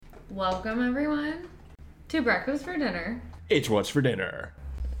Welcome, everyone, to Breakfast for Dinner. It's What's for Dinner.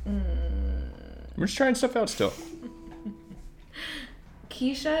 We're just trying stuff out still.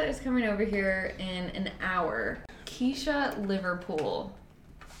 Keshia is coming over here in an hour. Keshia Liverpool.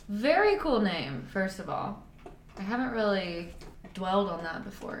 Very cool name, first of all. I haven't really dwelled on that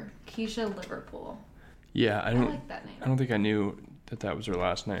before. Keshia Liverpool. Yeah, I like that name. I don't think I knew that was her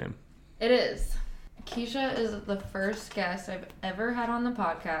last name. It is. Keshia is the first guest I've ever had on the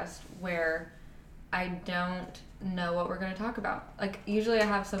podcast where I don't know what we're going to talk about. Like, usually I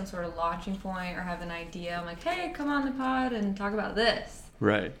have some sort of launching point or have an idea. I'm like, hey, come on the pod and talk about this.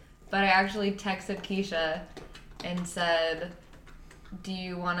 Right. But I actually texted Keshia and said, do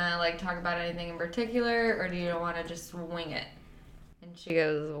you want to, like, talk about anything in particular, or do you want to just wing it? And she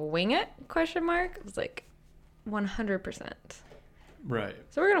goes, wing it? Question mark. I was like, 100%. Right.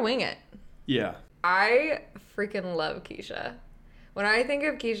 So we're going to wing it. Yeah. I freaking love Keshia. When I think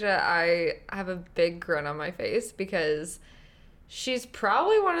of Keshia, I have a big grin on my face because she's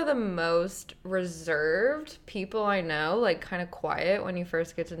probably one of the most reserved people I know, like kind of quiet when you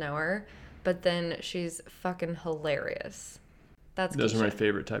first get to know her, but then she's fucking hilarious. Those are my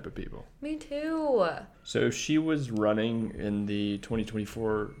favorite type of people. Me too. So if she was running in the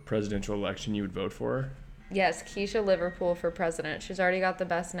 2024 presidential election, you would vote for her? Yes, Keshia Liverpool for president. She's already got the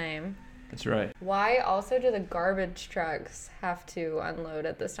best name. That's right. Why also do the garbage trucks have to unload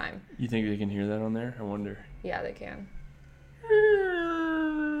at this time? You think they can hear that on there? I wonder. Yeah, they can.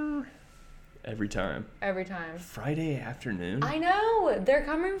 Every time. Every time. Friday afternoon? I know. They're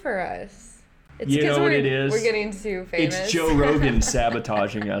coming for us. It's you know what it is? We're getting too famous. It's Joe Rogan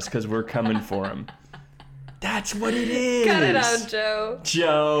sabotaging us because we're coming for him. That's what it is. Cut it out, Joe.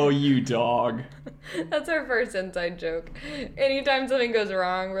 Joe, you dog. That's our first inside joke. Anytime something goes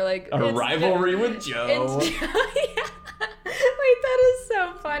wrong, we're like... A rivalry with Joe. It's Joe. Yeah. Wait, that is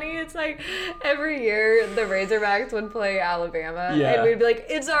so funny. It's like every year the Razorbacks would play Alabama. Yeah. And we'd be like,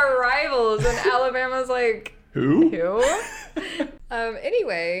 it's our rivals. And Alabama's like... Who?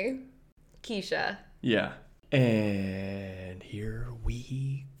 Anyway, Keshia. Yeah. And here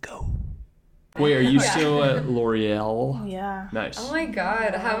we go. Wait, are you still at L'Oreal? Yeah. Nice. Oh my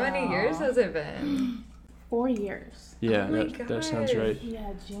god, how many years has it been? 4 years. Yeah, Oh my that sounds right.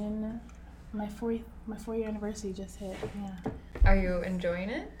 Yeah, June. My 4-year anniversary just hit. Yeah. Are you enjoying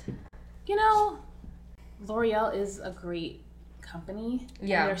it? You know, L'Oreal is a great company.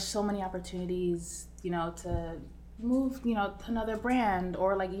 Yeah. And there's so many opportunities, to move, to another brand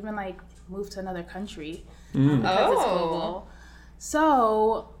or like even like move to another country because it's global.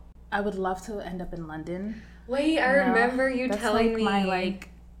 So I would love to end up in London. Wait, I remember you That's telling me.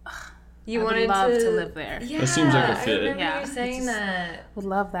 You wanted would love to live there. Yeah, That seems like a fit. I remember you saying that. Would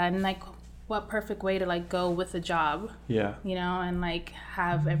love that. And like, what perfect way to like go with a job. Yeah. And like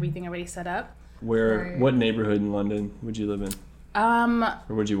have everything already set up. What neighborhood in London would you live in? Or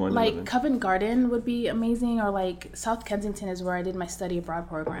would you want to live in? Like Covent Garden would be amazing, or like South Kensington is where I did my study abroad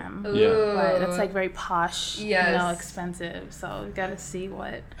program. Ooh. Yeah. But that's like very posh, Yes. expensive. So we gotta see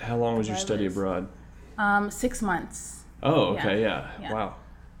what. How long was your study abroad? 6 months. Oh, okay, yeah. Yeah. Wow.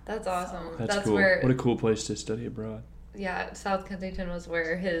 That's awesome. That's cool. What a cool place to study abroad. Yeah, South Kensington was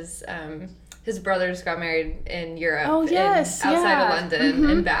where his brothers got married in Europe. Oh, yes, outside of London,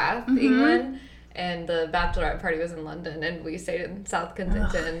 in Bath, Mm-hmm. England. And the bachelorette party was in London, and we stayed in South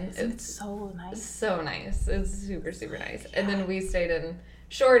Kensington. It's so nice. So nice. It's super, super nice. And then we stayed in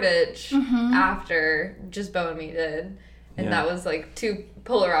Shoreditch after, just Beau and me did. And that was like two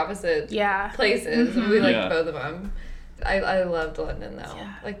polar opposite places. And we liked both of them. I loved London though.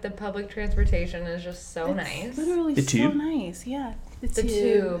 Yeah. Like the public transportation is just so nice. Literally the so tube? nice. Yeah. The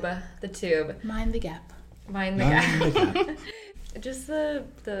tube. Mind the gap. Mind the gap. Just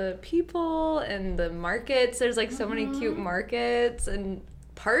the people and the markets. There's like so many cute markets and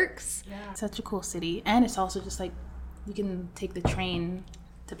parks. Yeah. Such a cool city. And it's also just like you can take the train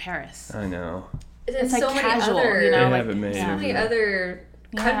to Paris. I know. It's so like many casual, other, They have it made. so many other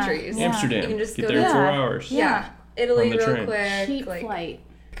countries. Yeah. Amsterdam. You can just get go there in to 4 hours. Yeah. Italy On the real train. quick. Cheap like, flight.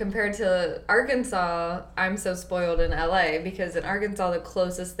 Compared to Arkansas, I'm so spoiled in LA because in Arkansas the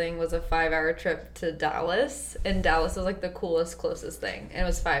closest thing was a 5-hour trip to Dallas, and Dallas was like the closest thing, and it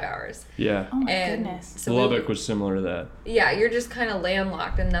was 5 hours. Yeah. Oh my goodness. So Lubbock was similar to that. Yeah, you're just kind of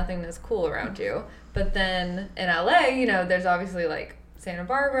landlocked and nothing is cool around you. But then in LA, there's obviously like Santa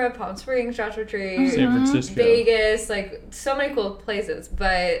Barbara, Palm Springs, Joshua Tree, San Francisco, Vegas, like so many cool places,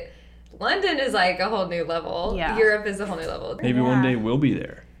 but London is like a whole new level. Yeah. Europe is a whole new level. Maybe one day we'll be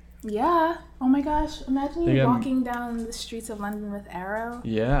there. Yeah. Oh my gosh. Imagine you walking down the streets of London with Arrow.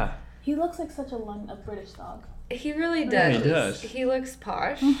 Yeah. He looks like such a British dog. He really does. Yeah, he does. He looks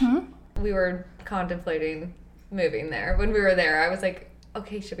posh. Mm-hmm. We were contemplating moving there. When we were there, I was like,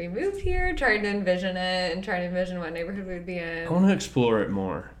 okay, should we move here? Trying to envision it and trying to envision what neighborhood we'd be in. I want to explore it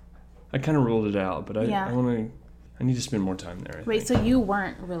more. I kind of ruled it out, but I need to spend more time there. I Wait, think. so you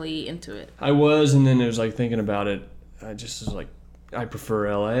weren't really into it? I was, and then it was like thinking about it. I just was like, I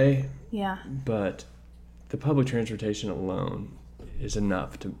prefer LA, Yeah. but the public transportation alone is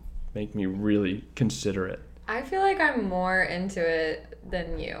enough to make me really consider it. I feel like I'm more into it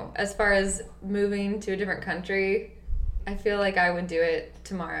than you. As far as moving to a different country, I feel like I would do it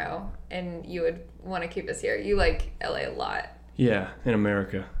tomorrow, and you would want to keep us here. You like LA a lot. Yeah, in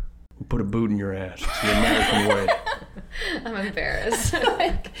America. We'll put a boot in your ass. It's the American way. I'm embarrassed.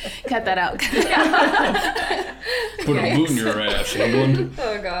 Cut that out. Put a boot in your ass, England.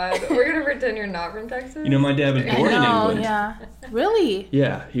 Oh, God. We're going to pretend you're not from Texas? You know, my dad was born in England. Yeah. Really?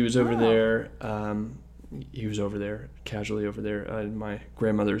 Yeah, he was over there. He was over there, casually over there, in my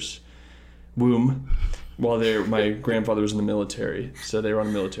grandmother's womb, while my grandfather was in the military. So they were on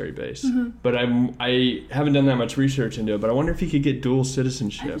a military base. Mm-hmm. But I haven't done that much research into it. But I wonder if he could get dual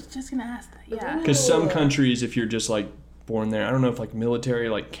citizenship. I was just gonna ask that. Yeah. Because some countries, if you're just like born there, I don't know if like military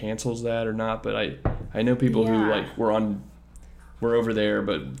like cancels that or not. But I know people who like were over there,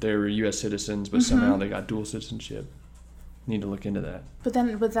 but they were U.S. citizens, but somehow they got dual citizenship. Need to look into that. But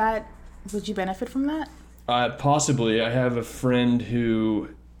then would you benefit from that? Possibly. I have a friend who,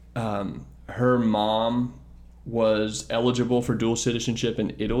 her mom was eligible for dual citizenship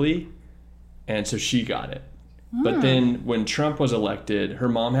in Italy, and so she got it. But then when Trump was elected, her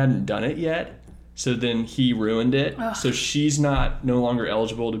mom hadn't done it yet, so then he ruined it. Ugh. So she's no longer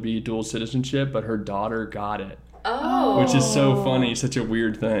eligible to be dual citizenship, but her daughter got it. Oh. Which is so funny, such a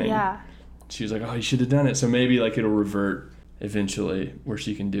weird thing. Yeah. She was like, oh, you should have done it. So maybe like it'll revert eventually where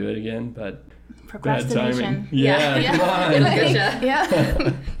she can do it again, but bad timing. Yeah, come on. It'll get ya.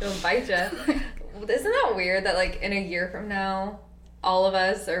 Yeah. It'll bite ya. Isn't that weird that like in a year from now, all of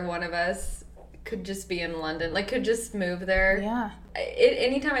us or one of us could just be in London, like could just move there? Yeah.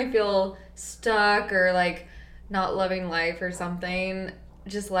 Anytime I feel stuck or like not loving life or something,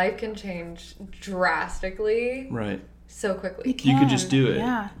 just life can change drastically. Right. So quickly. You could just do it.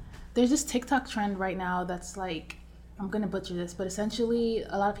 Yeah. There's this TikTok trend right now that's like, I'm going to butcher this, but essentially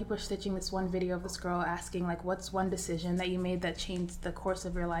a lot of people are stitching this one video of this girl asking like, what's one decision that you made that changed the course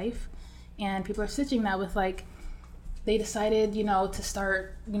of your life? And people are stitching that with like, they decided, to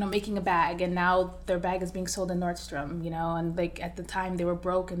start, making a bag, and now their bag is being sold in Nordstrom, and like at the time they were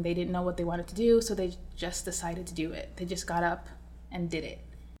broke and they didn't know what they wanted to do, so they just decided to do it. They just got up and did it.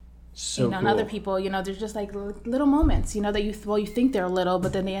 So cool. And other people, there's just like little moments, that you think they're little,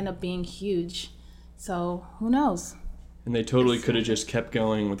 but then they end up being huge. So who knows? And they totally could have just kept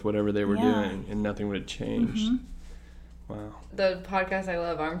going with whatever they were doing, and nothing would have changed. Mm-hmm. Wow. The podcast I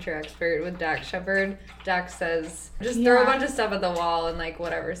love, Armchair Expert, with Dax Shepard. Dax says, just throw a bunch of stuff at the wall and like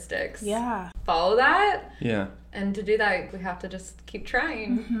whatever sticks. Yeah. Follow that. Yeah. And to do that, we have to just keep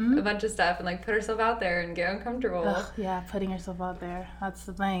trying a bunch of stuff and like put ourselves out there and get uncomfortable. Ugh, yeah, putting yourself out there. That's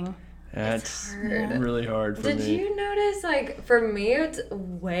the thing. That's hard. Really hard for me. Did you notice, like, for me, it's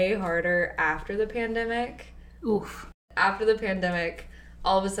way harder after the pandemic. Oof. After the pandemic,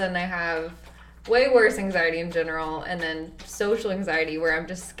 all of a sudden I have way worse anxiety in general, and then social anxiety where I'm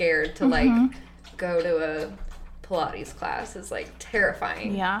just scared to like go to a Pilates class is like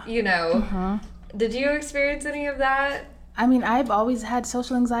terrifying. Yeah. Did you experience any of that? I mean, I've always had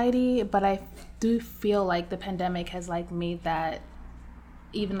social anxiety, but I do feel like the pandemic has like made that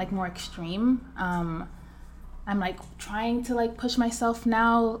even like more extreme. I'm like trying to like push myself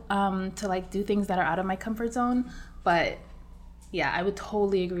now to like do things that are out of my comfort zone, but yeah, I would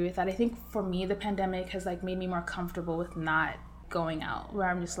totally agree with that. I think for me, the pandemic has like made me more comfortable with not going out, where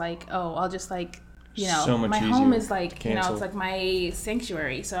I'm just like, oh, I'll just like, so much my easier home is like, to cancel. it's like my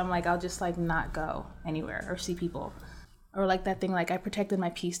sanctuary. So I'm like, I'll just like not go anywhere or see people. Or like that thing, like I protected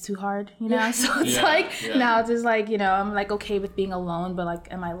my peace too hard, So it's now it's just like, I'm like okay with being alone, but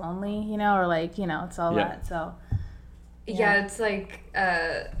like, am I lonely, or like, it's all that. So yeah, it's like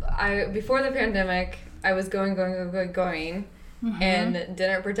before the pandemic, I was going, and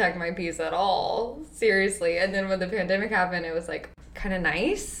didn't protect my peace at all, seriously. And then when the pandemic happened, it was like kind of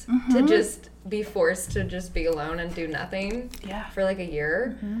nice to just be forced to just be alone and do nothing for like a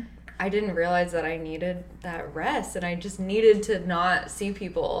year. I didn't realize that I needed that rest, and I just needed to not see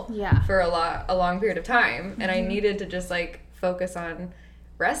people for a long period of time, and I needed to just like focus on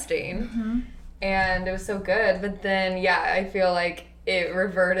resting, and it was so good. But then I feel like it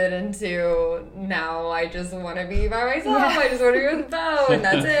reverted into now I just want to be by myself. I just want to be with Beau, and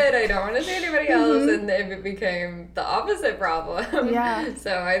that's it. I don't want to see anybody else. And it became the opposite problem. Yeah.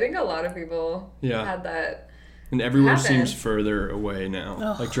 So I think a lot of people had that. And everywhere happen. seems further away now.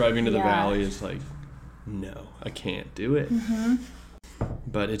 Ugh, like driving to the valley is like, no, I can't do it.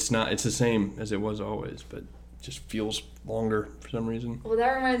 But it's not. It's the same as it was always, but just feels longer for some reason. Well,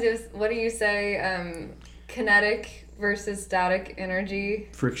 that reminds me of, what do you say? Kinetic versus static energy?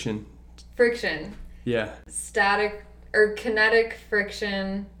 Friction. Yeah. Static or kinetic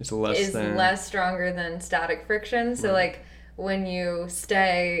friction is less stronger than static friction. So like when you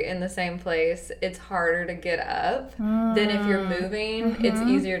stay in the same place, it's harder to get up than if you're moving. It's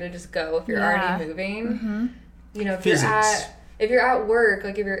easier to just go if you're already moving. You know, if you're at work,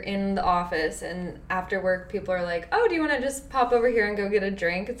 like if you're in the office and after work people are like, oh, do you want to just pop over here and go get a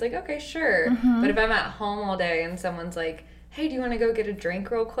drink? It's like, okay, sure. But if I'm at home all day and someone's like, hey, do you want to go get a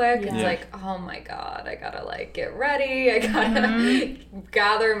drink real quick? It's like, oh my God, I gotta like get ready. I gotta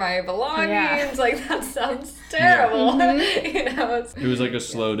gather my belongings. Like that sounds terrible. You know, it was like a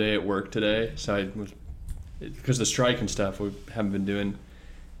slow day at work today. So because the strike and stuff, we haven't been doing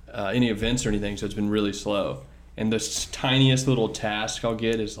any events or anything. So it's been really slow. And the tiniest little task I'll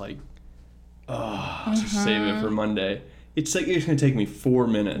get is like, just save it for Monday. It's like it's gonna take me 4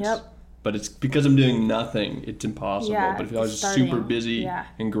 minutes. But it's because I'm doing nothing, it's impossible. But if I was just super busy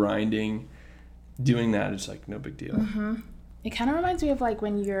and grinding, doing that, it's like no big deal. It kind of reminds me of like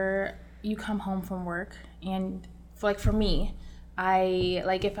when you come home from work, and for me, I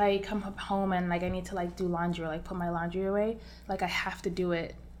like if I come home and like I need to like do laundry or like put my laundry away, like I have to do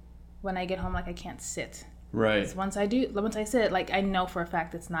it when I get home. Like I can't sit. Right. Once I sit, like I know for a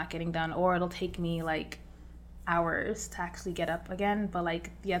fact it's not getting done, or it'll take me like hours to actually get up again. But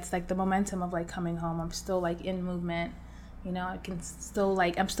like it's like the momentum of like coming home, I'm still like in movement, you know. I can still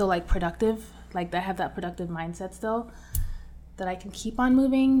like I'm still like productive, like I have that productive mindset still that I can keep on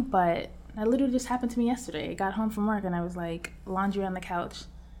moving. But that literally just happened to me yesterday. I got home from work and I was like laundry on the couch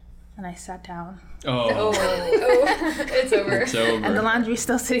and I sat down. Oh, it's over. It's over. And the laundry's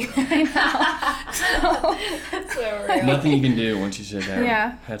still sitting there right now. So that's so real. Nothing you can do once you sit down.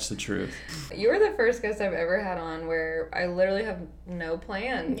 Yeah. That's the truth. You were the first guest I've ever had on where I literally have no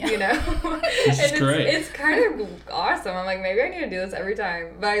plan, you know? This is great. It's kind of awesome. I'm like, maybe I need to do this every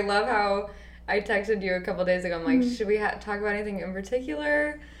time. But I love how I texted you a couple days ago. I'm like, should we talk about anything in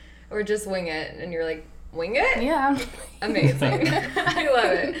particular or just wing it? And you're like, wing it? Yeah. Amazing. I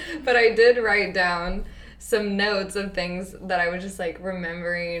love it. But I did write down some notes of things that I was just like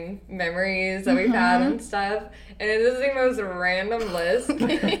remembering memories that we've had and stuff. And it is the most random list.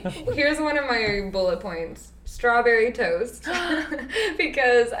 Here's one of my bullet points. Strawberry toast.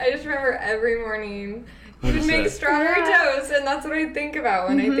 Because I just remember every morning you would make strawberry toast, and that's what I think about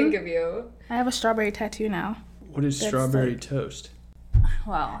when I think of you. I have a strawberry tattoo now. What is strawberry toast?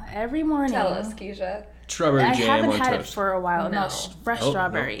 Well, every morning. Tell us, Keshia. Strawberry jam on toast. I haven't had it for a while. No, fresh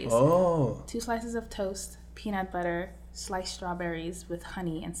strawberries. Oh. 2 slices of toast, peanut butter, sliced strawberries with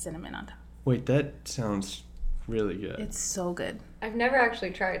honey and cinnamon on top. Wait, that sounds really good. It's so good. I've never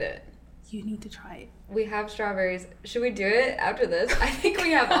actually tried it. You need to try it. We have strawberries. Should we do it after this? I think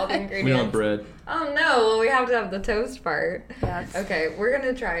we have all the ingredients. We don't have bread. Oh no, well we have to have the toast part. Yes. Okay, we're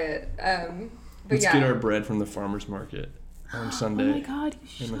gonna try it. Let's get our bread from the farmer's market on Sunday. Oh my God, you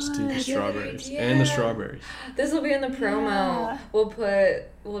should. And let's do the strawberries. And the strawberries. This will be in the promo. Yeah.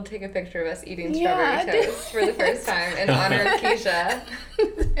 We'll take a picture of us eating strawberry toast for the first time in honor of Keshia.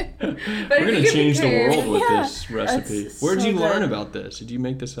 We're gonna change the world with this recipe. Where did you learn about this? Did you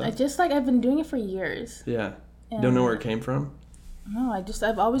make this up? I've been doing it for years. Yeah. Don't know where it came from? No,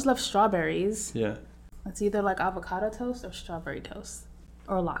 I've always loved strawberries. Yeah. It's either like avocado toast or strawberry toast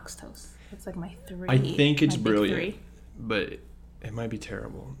or lox toast. It's like my 3. I think it's my big brilliant, 3. but it might be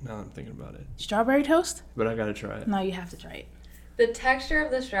terrible now that I'm thinking about it. Strawberry toast? But I gotta try it. No, you have to try it. The texture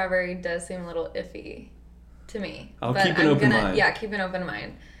of the strawberry does seem a little iffy to me. I'll keep an open mind. Yeah, keep an open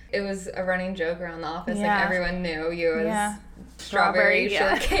mind. It was a running joke around the office. Yeah. Like everyone knew you as strawberry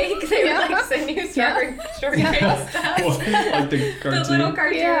shortcake. They would like send you strawberry shortcake stuff. Like the cartoon. The little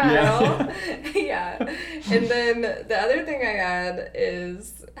cartoon. Yeah. And then the other thing I had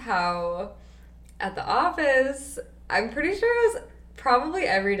is how at the office, I'm pretty sure it was probably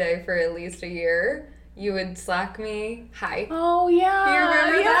every day for at least a year, you would Slack me, hi. Oh, yeah. Do you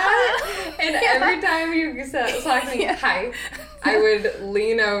remember that? And every time you Slack me, hi, I would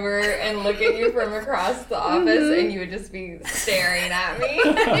lean over and look at you from across the office, and you would just be staring at me.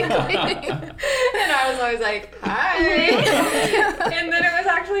 And I was always like, hi. And then it was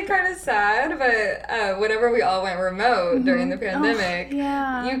actually kind of sad, but whenever we all went remote during the pandemic,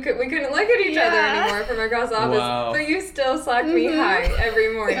 we couldn't look at each other anymore from across the office. Wow. But you still slapped me hi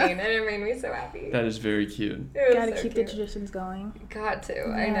every morning, and it made me so happy. That is very cute. Gotta keep the traditions going. Got to.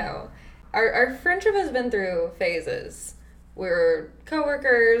 I know. Our friendship has been through phases. We were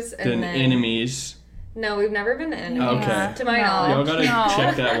coworkers and then enemies. No, we've never been enemies. Okay. To my knowledge. Y'all gotta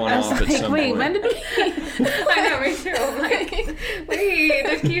check that one off at some point. When did we? I know, me too. I'm like, wait,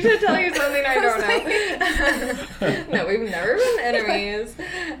 did Keshia tell you something I don't know? No, we've never been enemies.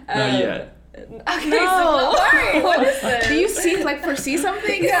 Not yet. Okay, so why? What is this? Do you foresee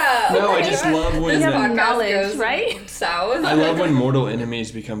something? Yeah. No, I just love when this have podcast knowledge, goes right? south. I love when mortal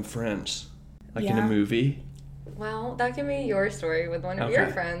enemies become friends. Like in a movie. Well, that can be your story with one of your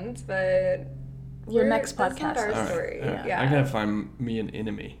friends, but your next that's podcast. Not our All story. right. Yeah. I gotta find me an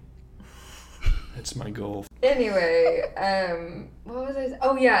enemy. That's my goal. Anyway, what was I?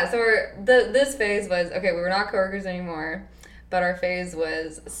 Oh yeah, so this phase was okay. We were not coworkers anymore, but our phase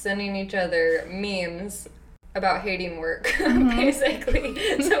was sending each other memes about hating work, basically.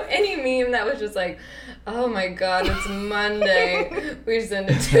 So any meme that was just like, oh my god, it's Monday, we send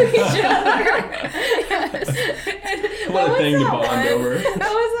it to each other. What a thing to bond over. That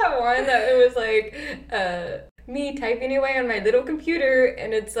was that one that it was like, me typing away on my little computer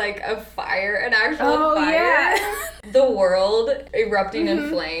and it's like a fire, an actual fire. Yeah. The world erupting in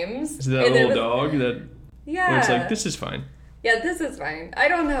flames. Is that a little dog that where it's like, this is fine? Yeah, this is fine. I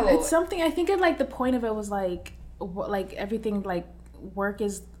don't know. It's something, I think like the point of it was like everything, like work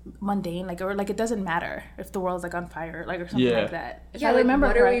is mundane, like, or like it doesn't matter if the world's like on fire, like, or something like that. If I remember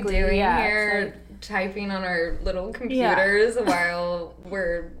what correctly, are we doing here? Typing on our little computers while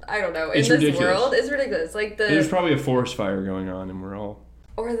we're, I don't know, in this ridiculous. world. It's ridiculous. Like There's probably a forest fire going on and we're all...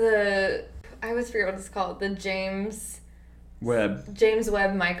 Or I always forget what it's called. The James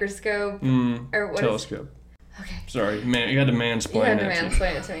Webb microscope. Or what telescope. Okay. Sorry, man, you had to mansplain You had to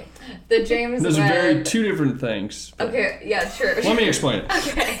mansplain it to me. The James Those Webb... are two different things. Okay, yeah, sure. Let me explain it.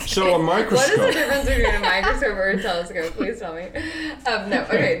 Okay. So a microscope... What is the difference between a microscope or a telescope? Please tell me. No,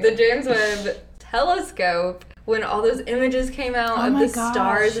 okay, the James Webb telescope, when all those images came out of the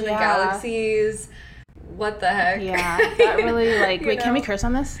stars and the galaxies... What the heck? Yeah, that really, like, wait, can we curse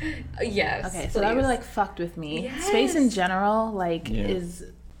on this? Yes. Okay, so that really, like, fucked with me. Yes. Space in general, like, is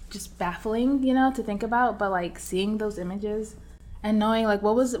just baffling, to think about, but, like, seeing those images and knowing, like,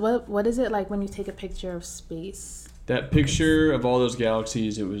 what is it like when you take a picture of space? That picture of all those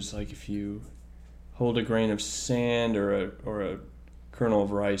galaxies, it was like if you hold a grain of sand or a kernel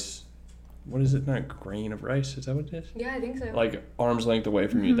of rice. What is it? Not grain of rice, is that what it is? Yeah, I think so. Like, arm's length away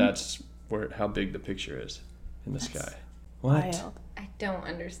from you, that's... how big the picture is in the sky. What? Wild. I don't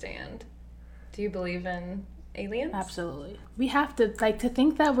understand. Do you believe in aliens? Absolutely. We have to, like, to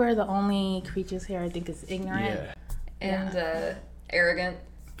think that we're the only creatures here, I think is ignorant. Yeah. And arrogant.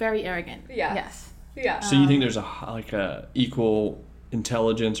 Very arrogant. Yeah. Yes. Yeah. So you think there's a equal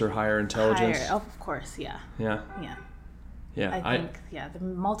intelligence or higher intelligence? Higher, of course, yeah. Yeah. Yeah. Yeah. I think, the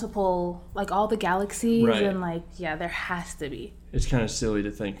multiple, like, all the galaxies and, like, there has to be. It's kind of silly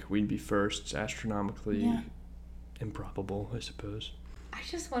to think we'd be first. It's astronomically improbable, I suppose. I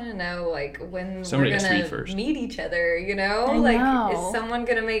just want to know, like, when Somebody we're going to meet each other, I Like, know. is someone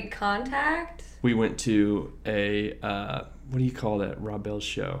going to make contact? We went to a, what do you call that? Rob Bell's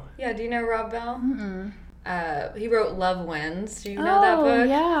show. Yeah, do you know Rob Bell? Mm-mm. He wrote Love Wins. Do you know that book?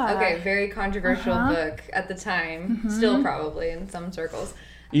 Yeah. Okay, very controversial book at the time. Still probably in some circles.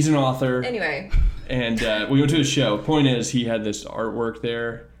 He's an author. Anyway. And we went to his show. Point is, he had this artwork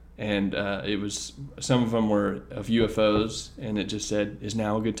there, and it was, some of them were of UFOs, and it just said, "Is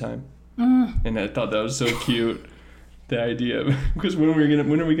now a good time?" And I thought that was so cute. The idea, because when are we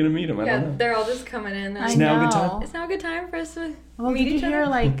gonna meet him? I don't know. They're all just coming in. Is now a good time? It's now a good time for us to Well, meet did each you hear,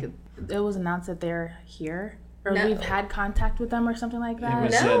 other? like, it was announced that they're here? Or we've had contact with them or something like that?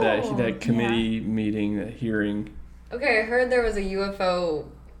 It was that committee meeting, that hearing. Okay, I heard there was a UFO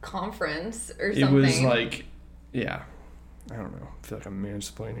conference or something. It was like, I don't know. I feel like I'm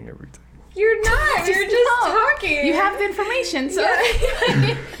mansplaining everything. You're not. You're just talking. You have the information, so...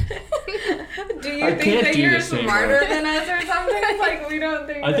 Do you think that you're smarter than us or something? Like, we don't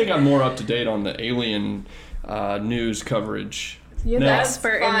think... I think I'm more up to date on the alien news coverage. You're the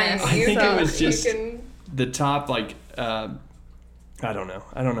expert in this. I think it was just the top, like, I don't know.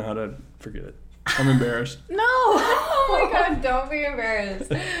 I don't know how to forget it. I'm embarrassed. No! Oh my god, don't be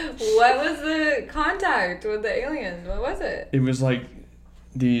embarrassed. What was the contact with the aliens? What was it? It was like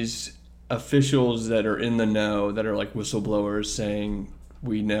these officials that are in the know, that are like whistleblowers, saying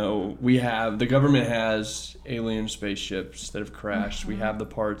we know the government has alien spaceships that have crashed. We have the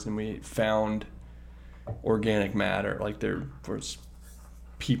parts, and we found organic matter. Like there was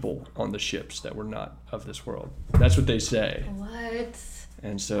people on the ships that were not of this world. That's what they say. What?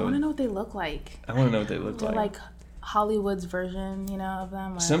 And so I want to know what they look like. I want to know what they look They're like. like Hollywood's version, of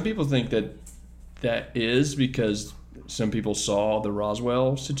them. Or... Some people think that is because some people saw the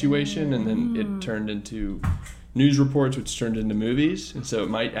Roswell situation, and then it turned into news reports, which turned into movies. And so it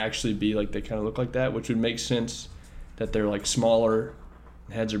might actually be like they kind of look like that, which would make sense that they're like smaller,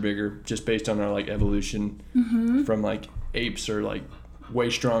 heads are bigger, just based on our like evolution from like apes are like way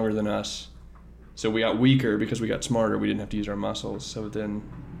stronger than us. So we got weaker because we got smarter. We didn't have to use our muscles. So then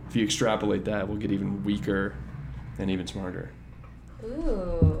if you extrapolate that, we'll get even weaker and even smarter.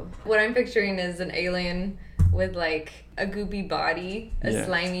 Ooh. What I'm picturing is an alien with like a goopy body, a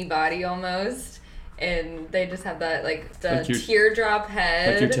slimy body almost. And they just have that like the teardrop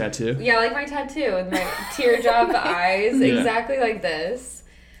head. Like your tattoo? Yeah, like my tattoo with my teardrop eyes. Yeah. Exactly like this.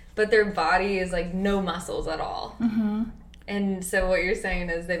 But their body is like no muscles at all. Mm-hmm. And so what you're saying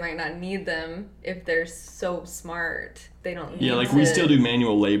is they might not need them if they're so smart. They don't need like we still do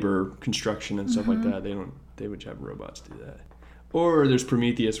manual labor, construction and stuff like that. They would have robots do that. Or there's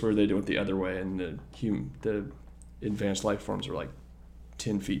Prometheus where they do it the other way, and the advanced life forms are like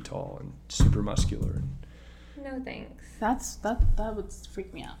 10 feet tall and super muscular. No thanks. That would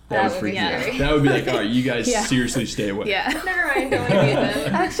freak me out. That would freak me out. That would be like, all right, you guys seriously stay away. Yeah. Never mind, don't need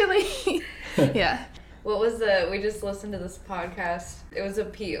them. Actually, yeah. What was we just listened to this podcast. It was a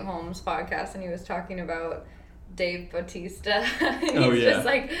Pete Holmes podcast, and he was talking about Dave Bautista. He's just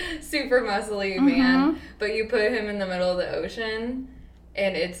like super muscly man, but you put him in the middle of the ocean,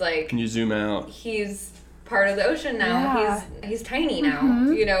 and it's like... Can you zoom out? He's part of the ocean now. Yeah. He's tiny now.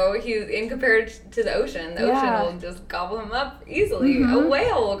 He's in compared to the ocean. The ocean will just gobble him up easily. A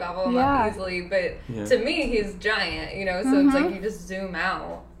whale will gobble him up easily, but to me, he's giant. So it's like you just zoom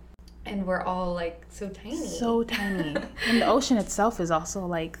out. And we're all like so tiny. So tiny. And the ocean itself is also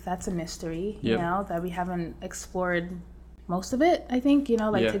like, that's a mystery, that we haven't explored most of it, I think,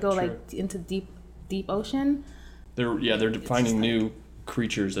 to go like into deep ocean. They're finding new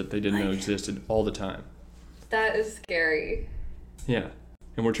creatures that they didn't know existed all the time. That is scary. Yeah.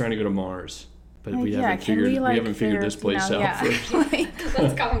 And we're trying to go to Mars. But we haven't figured this place out first.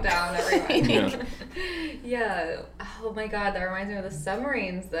 Let's calm down, everyone. Yeah. Oh my God, that reminds me of the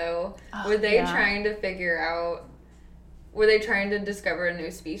submarines, though. Were they trying to figure out? Were they trying to discover a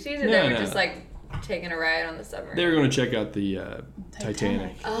new species, or they were just like taking a ride on the submarine? They were going to check out the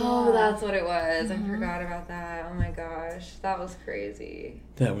Titanic. Oh, that's what it was. I forgot about that. Oh my gosh, that was crazy.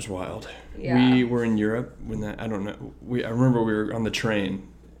 That was wild. Yeah. We were in Europe when I don't know. I remember we were on the train,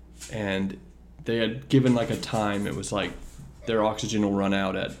 and they had given like a time. It was like their oxygen will run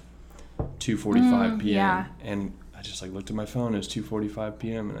out at 2:45 p.m. Yeah. And I just like looked at my phone. It was 2:45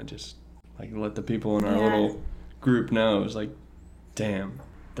 p.m. and I just like let the people in our little group know. It was like, damn,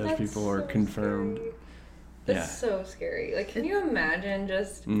 those people are confirmed. Scary. That's so scary. Like, can you imagine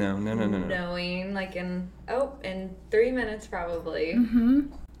just knowing like in 3 minutes probably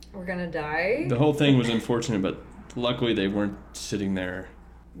we're gonna die? The whole thing was unfortunate, but luckily they weren't sitting there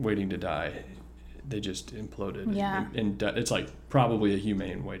waiting to die. They just imploded. Yeah. And it's like probably a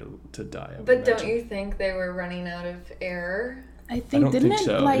humane way to die. But don't you think they were running out of air? I don't think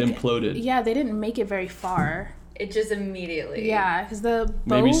so. Like, it imploded. Yeah, they didn't make it very far. It just immediately. Yeah, because the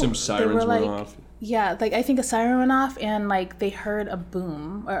boat, maybe some sirens went off. Yeah, like I think a siren went off, and like they heard a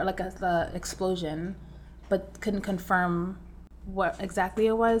boom or like the explosion, but couldn't confirm what exactly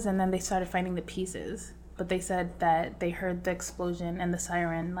it was. And then they started finding the pieces. But they said that they heard the explosion and the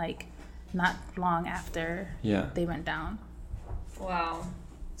siren like not long after they went down. Wow.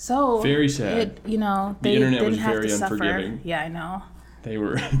 So very sad. They the internet was very unforgiving. Yeah, I know. They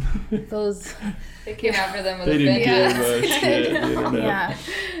were They came after them with they a didn't big give a shit.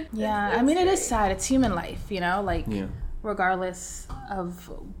 Yeah. I mean, it is sad. It's human life, regardless of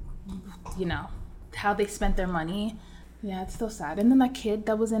how they spent their money. Yeah, it's still sad. And then that kid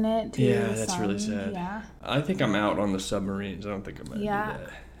that was in it too. Yeah, that's really sad. Yeah. I think I'm out on the submarines. I don't think I'm gonna do that.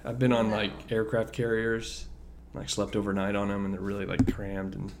 I've been on like aircraft carriers, like slept overnight on them, and they're really like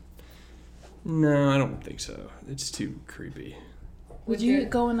crammed. And no, I don't think so. It's too creepy. Would you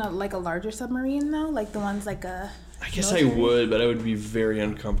go in a larger submarine though, like the ones like a? I guess military? I would, but I would be very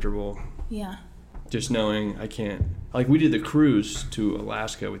uncomfortable. Yeah. Just knowing I can't. Like we did the cruise to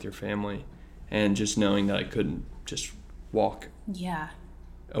Alaska with your family, and just knowing that I couldn't just walk. Yeah.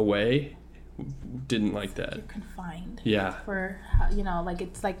 Away. Didn't like that. You're confined. Yeah. For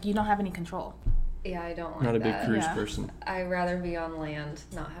it's like you don't have any control. Yeah, I don't like Not a that. big cruise person. I'd rather be on land,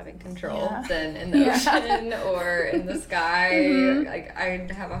 not having control, Yeah. than in the ocean or in the sky. Like,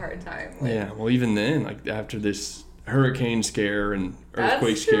 I'd have a hard time. With... Yeah, well, even then, like after this hurricane scare and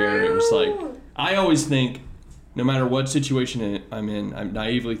earthquake That's scare, it was like, true. I always think, no matter what situation I'm in, I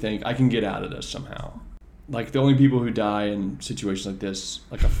naively think I can get out of this somehow. Like the only people who die in situations like this,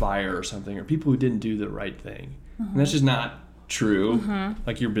 like a fire or something, are people who didn't do the right thing. And that's just not true.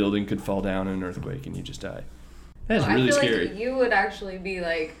 Like your building could fall down in an earthquake and you just die. That's really I feel scary. like you would actually be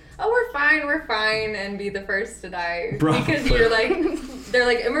like, oh, we're fine, and be the first to die. Probably. Because you're like, they're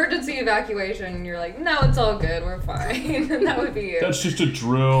like, emergency evacuation, and you're like, no, it's all good, we're fine. And that would be you. That's just a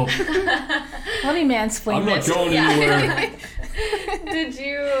drill. Let me mansplain I'm not this. going anywhere. Did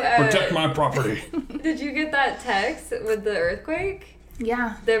you Protect my property. Did you get that text with the earthquake?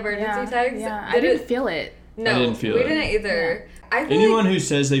 Yeah. The emergency text? Yeah, Did I didn't it- feel it. No, I didn't feel we it. didn't either. I feel Anyone like, who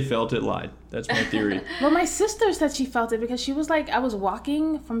says they felt it lied. That's my theory. Well, my sister said she felt it because she was like, I was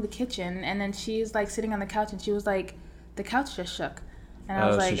walking from the kitchen and then she's like sitting on the couch and she was like, the couch just shook. And I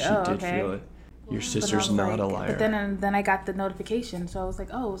was like, so she oh, did okay. feel it. Your But I sister's was not a like- liar. But then I got the notification, so I was like,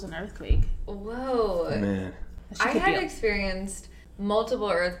 oh, it was an earthquake. whoa. Man. She I could had be- experienced multiple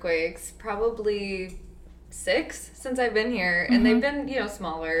earthquakes, probably 6 since I've been here, and they've been,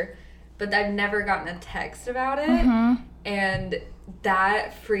 smaller, but I've never gotten a text about it, and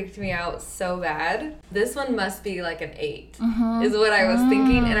that freaked me out so bad. This one must be like an 8, is what I was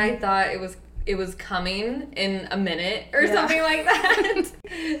thinking, and I thought it was coming in a minute or something like that.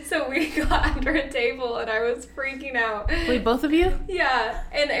 So we got under a table and I was freaking out. Wait, both of you? Yeah,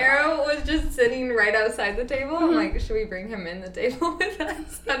 and Arrow was just sitting right outside the table. I'm like, should we bring him in the table with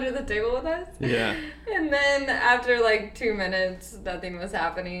us, under the table with us? Yeah. And then after like 2 minutes, nothing was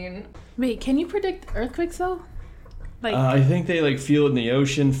happening. Wait, can you predict earthquakes though? Like, I think they like feel it in the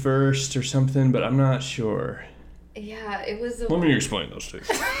ocean first or something, but I'm not sure. Yeah, it was. Let me explain those two.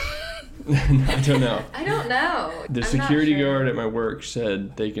 I don't know. I don't know. The I'm security not sure. guard at my work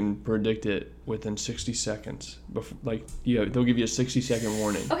said they can predict it within 60 seconds. Like, they'll give you a 60-second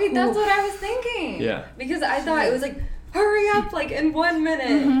warning. Okay, that's what I was thinking. Yeah. Because I thought it was like, hurry up, like in 1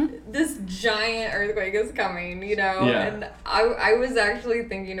 minute, this giant earthquake is coming, Yeah. And I was actually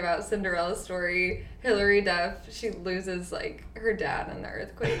thinking about Cinderella's story. Hilary Duff, she loses like her dad in the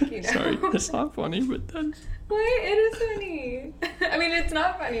earthquake, Sorry, that's not funny, but that's What? It is funny. I mean, it's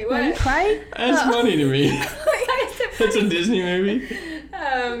not funny. What? are you crying? funny to me. Why is it It's a funny? Disney movie,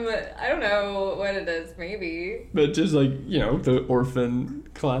 I don't know what it is. Maybe. but just like the orphan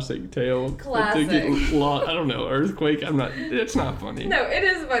classic tale. Classic. I don't know, earthquake. It's not funny. No, it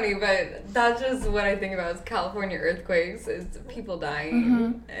is funny, but that's just what I think about is California earthquakes. Is people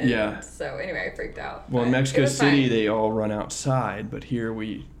dying. And Yeah. So anyway, I freaked out. Well, in but Mexico it was City, fine. they all run outside, but here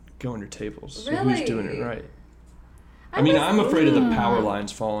we go under tables. So Really? who's doing it right? I'm afraid of the power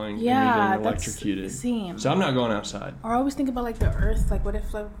lines falling Yeah, and me getting that's electrocuted. same. So I'm not going outside. Or I always think about like the earth, like what if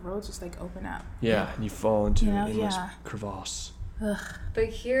the roads just like open up? Yeah, and you fall into You know, an endless yeah. crevasse. Ugh. But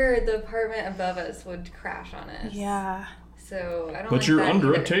here, the apartment above us would crash on us. Yeah. So I don't. But like you're that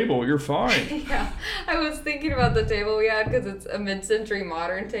under either. a table. You're fine. Yeah, I was thinking about the table we had because it's a mid-century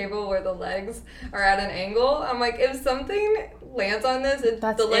modern table where the legs are at an angle. I'm like, if something lands on this,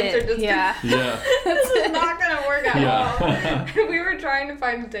 That's the legs it. are just Yeah. Yeah. this is not gonna work at Yeah. all. We were trying to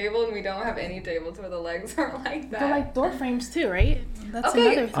find a table and we don't have any tables where the legs are like that. But like door frames too, right? That's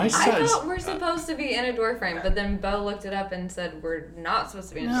Okay, another thing. I I saw- thought we're supposed to be in a door frame, but then Beau looked it up and said we're not supposed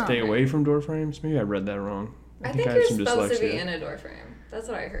to be in a No. door Stay frame. away from door frames. Maybe I read that wrong. I think I you're had some supposed to be dyslexia. in a door frame. That's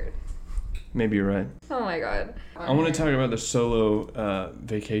what I heard. Maybe you're right. Oh my god. I want to talk about the solo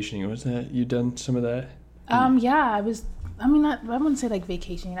vacationing. Was that you done some of that? Yeah, I was. I mean, I wouldn't say like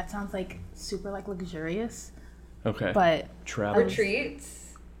vacationing. That sounds like super like luxurious, Okay. but Travel.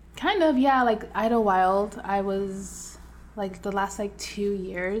 Retreats. kind of, yeah. Like Idlewild, I was like the last like 2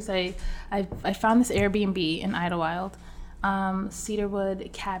 years. I found this Airbnb in Idlewild, Cedarwood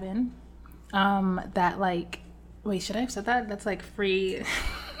Cabin. That like, wait, should I have said that? That's like free.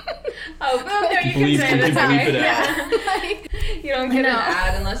 Oh, no, you can Bleep- say it. It's bleep okay. it out. Yeah. Like, you don't get an No.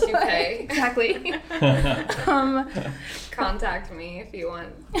 ad unless you pay. Exactly. Contact me if you want.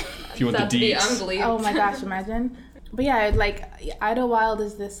 If you want that the to be deets. unbelieved. Oh my gosh, imagine. But yeah, like Idlewild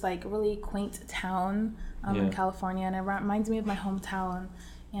is this like really quaint town in Yeah. California, and it reminds me of my hometown.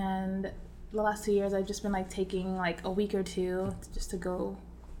 And the last 2 years, I've just been like taking like a week or two just to go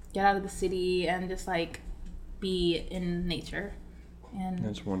get out of the city and just like be in nature. And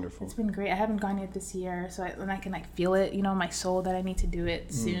That's wonderful. it's been great. I haven't gone yet this year, so and I can like feel it, in my soul that I need to do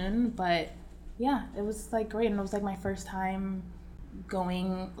it soon. But yeah, it was like great, and it was like my first time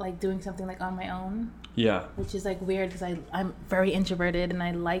going, like, doing something, like, on my own. Yeah. Which is, like, weird because I'm very introverted and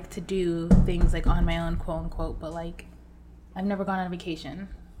I like to do things, like, on my own, quote unquote. But, like, I've never gone on vacation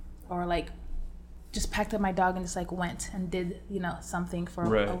or, like, just packed up my dog and just, like, went and did, something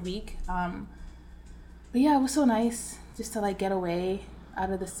for a week. But yeah, it was so nice just to, like, get away out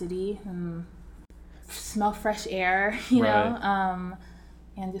of the city and smell fresh air, you know,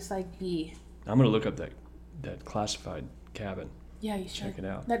 and just, like, be. I'm going to look up that classified cabin. Yeah, you should. Check it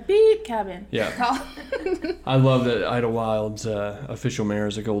out. That beep cabin. Yeah. I love that Idlewild's official mare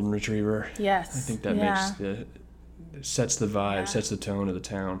is a golden retriever. Yes. I think that sets the vibe, sets the tone of the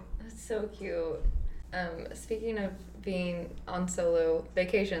town. That's so cute. Speaking of being on solo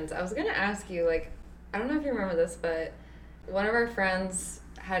vacations, I was going to ask you, like, I don't know if you remember this, but one of our friends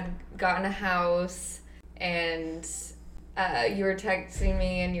had gotten a house and you were texting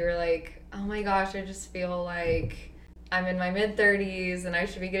me and you were like, oh my gosh, I just feel like I'm in my mid-30s and I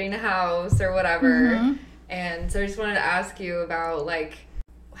should be getting a house or whatever. Mm-hmm. And so I just wanted to ask you about, like,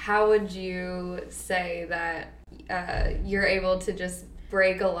 how would you say that you're able to just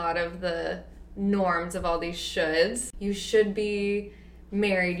break a lot of the norms of all these shoulds? You should be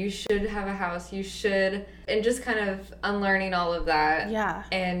married, you should have a house, you should, and just kind of unlearning all of that. Yeah.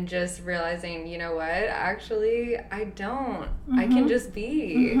 And just realizing, you know what, actually, I don't. Mm-hmm. I can just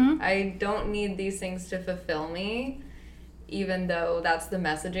be. Mm-hmm. I don't need these things to fulfill me, even though that's the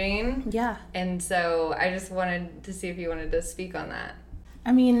messaging. Yeah. And so I just wanted to see if you wanted to speak on that.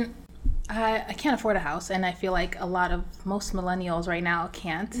 I mean, I can't afford a house, and I feel like most millennials right now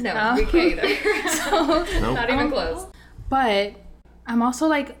can't. No, we can't either. So, nope. Not even close. But I'm also,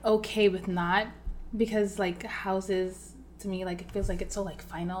 like, okay with not, because, like, houses, to me, like, it feels like it's so, like,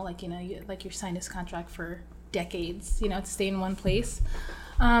 final, like, you know, you're signed this contract for decades, you know, to stay in one place.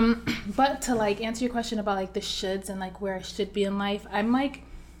 But to, like, answer your question about, like, the shoulds and, like, where I should be in life, I'm, like,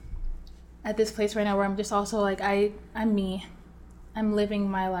 at this place right now where I'm just also, like, I'm me. I'm living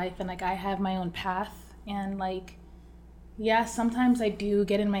my life, and, like, I have my own path, and, like, yeah, sometimes I do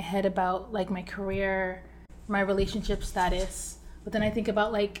get in my head about, like, my career, my relationship status, but then I think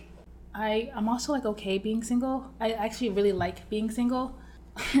about, like, I'm also, like, okay being single. I actually really like being single.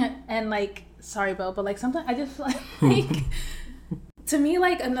 And, like, sorry, Beau, but, like, sometimes I just feel like to me,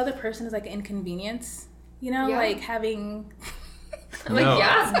 like, another person is, like, an inconvenience, you know? Yeah. Like, having... I'm like,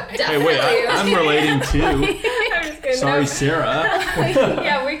 yeah, definitely. Hey, wait, I'm relating too. I'm just kidding. Sorry, Sarah.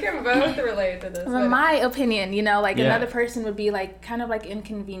 Yeah, we can both relate to this. In my opinion, you know, like, another person would be, like, kind of, like,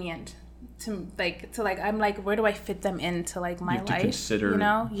 inconvenient to I'm like, where do I fit them into, like, my life? You have to consider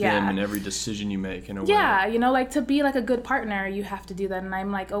them in every decision you make in a way. Yeah, you know, like, to be, like, a good partner, you have to do that, and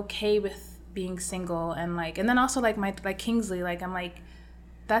I'm, like, okay with being single, and, like, and then also, like Kingsley, like, I'm like,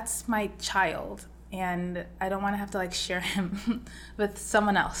 that's my child, and I don't want to have to, like, share him with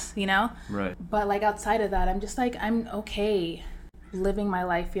someone else, you know? Right. But, like, outside of that, I'm just, like, I'm okay living my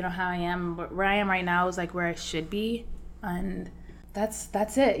life, you know, how I am. Where I am right now is, like, where I should be, and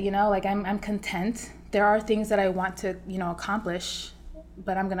that's it, you know? Like, I'm content. There are things that I want to, you know, accomplish,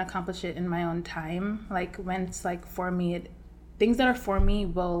 but I'm going to accomplish it in my own time. Like, when it's, like, for me, things that are for me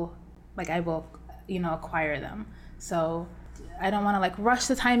I will, you know, acquire them. So I don't want to, like, rush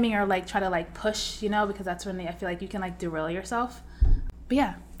the timing or, like, try to, like, push, you know, because that's when I feel like you can, like, derail yourself. But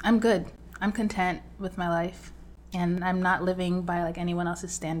yeah, I'm good. I'm content with my life, and I'm not living by, like, anyone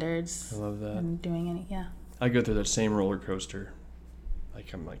else's standards. I love that. And doing I go through that same roller coaster.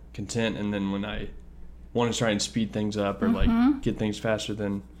 Like, I'm, like, content, and then when I want to try and speed things up or, like, get things faster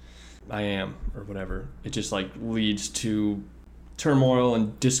than I am or whatever, it just, like, leads to turmoil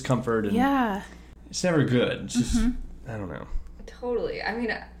and discomfort, and it's never good. It's just, I don't know. Totally. I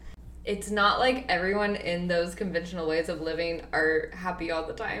mean, it's not like everyone in those conventional ways of living are happy all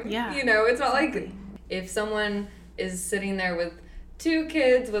the time. Yeah. You know, it's not like if someone is sitting there with 2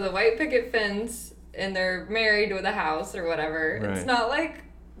 kids with a white picket fence and they're married with a house or whatever. Right. It's not like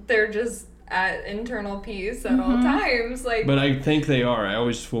they're just at internal peace at all times. Like, but I think they are. I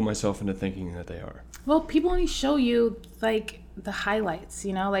always fool myself into thinking that they are. Well, people only show you, like, the highlights,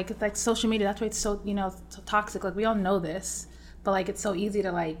 you know? Like social media, that's why it's so, you know, so toxic. Like, we all know this, but, like, it's so easy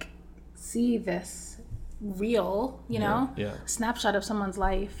to, like, see this real, you know, snapshot of someone's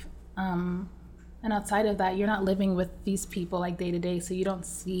life. And outside of that, you're not living with these people, like, day to day, so you don't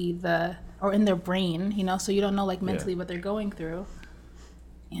see or in their brain, you know, so you don't know, like, mentally what they're going through.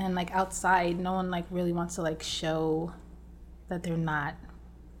 And, like, outside, no one, like, really wants to, like, show that they're not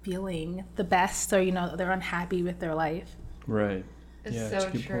feeling the best, or, you know, they're unhappy with their life. Right. It's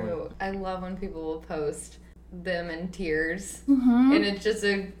so true. Point. I love when people will post them in tears, and it's just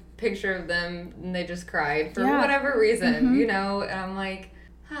a picture of them and they just cried for whatever reason, you know? And I'm like,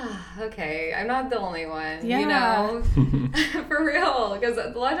 okay, I'm not the only one, you know? For real. Because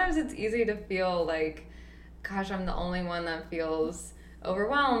a lot of times it's easy to feel like, gosh, I'm the only one that feels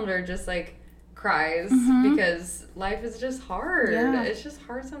overwhelmed or just like cries because life is just hard. It's just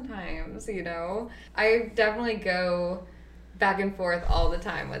hard sometimes, you know? I definitely go back and forth all the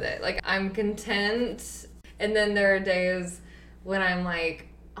time with it. Like, I'm content, and then there are days when I'm like,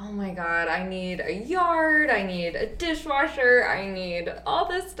 oh my god, I need a yard, I need a dishwasher, I need all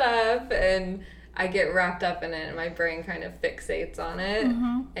this stuff, and I get wrapped up in it and my brain kind of fixates on it,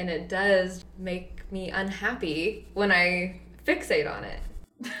 and it does make me unhappy when I fixate on it.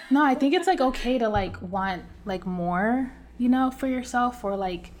 No, I think it's like okay to like want like more, you know, for yourself, or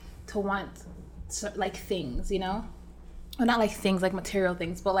like to want like things, you know? Well, not like things like material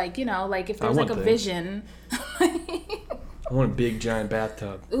things, but like, you know, like if there's like a vision. I want a big giant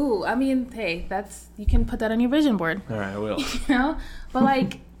bathtub. Ooh, I mean, hey, you can put that on your vision board. All right, I will. You know? But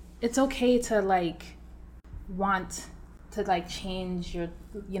like, it's okay to like want to like change your,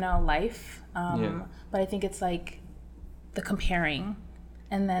 you know, life. But I think it's like the comparing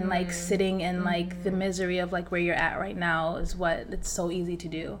and then like sitting in like the misery of like where you're at right now is what it's so easy to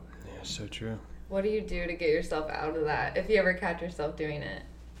do. Yeah, so true. What do you do to get yourself out of that if you ever catch yourself doing it?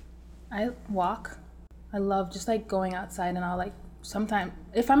 I walk. I love just like going outside, and I'll like sometimes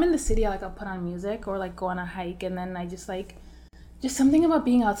if I'm in the city, I'll put on music or like go on a hike, and then I just something about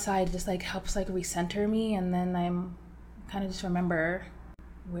being outside just like helps like recenter me, and then I'm kind of just remember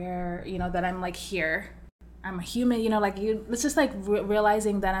where, you know, that I'm like here. I'm a human, you know, like it's just like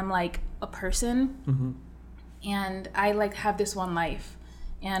realizing that I'm like a person and I like have this one life,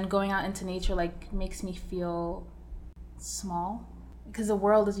 and going out into nature like makes me feel small. Because the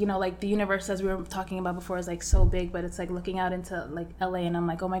world is, you know, like the universe, as we were talking about before, is like so big, but it's like looking out into like LA, and I'm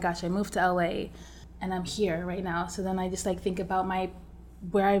like, oh my gosh, I moved to LA and I'm here right now. So then I just like think about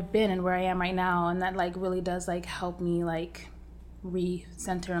where I've been and where I am right now, and that like really does like help me like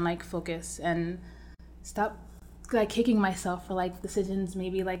recenter and like focus and stop like kicking myself for like decisions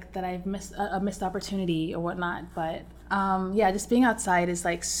maybe like that I've missed a missed opportunity or whatnot. But just being outside is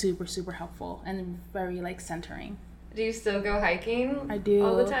like super, super helpful and very like centering. Do you still go hiking? I do.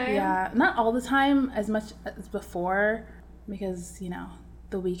 All the time? Yeah. Not all the time as much as before, because, you know,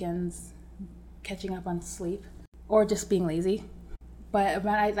 the weekends, catching up on sleep, or just being lazy. But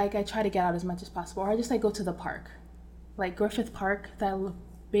I try to get out as much as possible. Or I just like go to the park. Like Griffith Park, that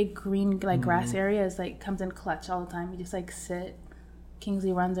big green like grass area is like comes in clutch all the time. You just like sit.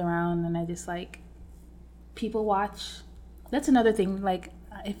 Kingsley runs around, and I just like people watch. That's another thing, like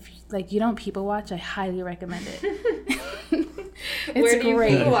if like you don't people watch, I highly recommend it. Where do you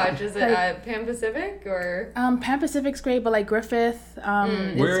people watch? Is it at Pan Pacific or? Pan Pacific's great, but like Griffith,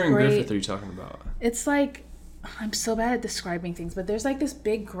 where in Griffith are you talking about? It's like, I'm so bad at describing things, but there's like this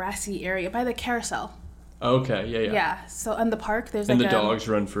big grassy area by the carousel. Okay, yeah. Yeah, so in the park, there's and like the dogs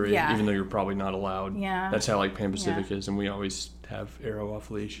run free, yeah. even though you're probably not allowed. Yeah. That's how like Pan Pacific is, and we always have Arrow off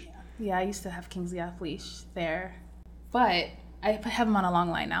leash. Yeah, I used to have Kingsley off leash there, but I have him on a long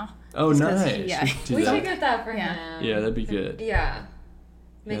line now. Oh, nice. We should get that for him. Yeah, that'd be good. Yeah.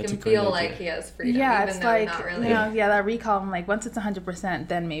 Make him feel like he has freedom. Yeah, even it's though like, not really. you know, that recall, I'm like, once it's 100%,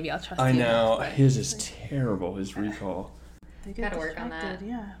 then maybe I'll trust you. I know. His is terrible, his recall. Gotta work on that.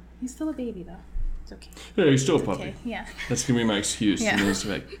 Yeah. He's still a baby, though. It's okay. Yeah, he's still a puppy. Okay. Yeah. That's going to be my excuse. Yeah. And it's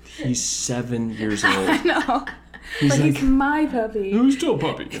like, he's 7 years old. I know. He's my puppy. He's still a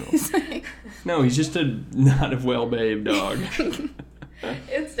puppy, you know. No, he's just not a well-behaved dog.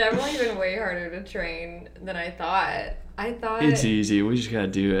 It's definitely been way harder to train than I thought. It's easy. We just gotta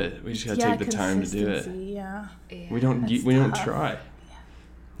do it. We just gotta take the time to do it. Yeah. We don't try. Yeah.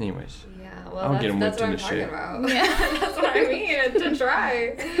 Anyways. Yeah. Well, that's what I'm talking about. Yeah. That's what I mean. To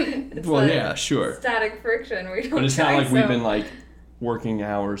try. It's well, yeah, sure. Static friction. We don't. But it's not like we've been like working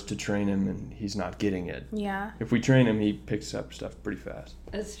hours to train him and he's not getting it. Yeah. If we train him, he picks up stuff pretty fast.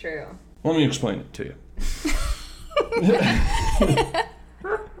 That's true. Let me explain it to you.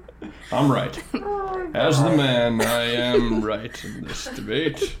 I'm right. As the man, I am right in this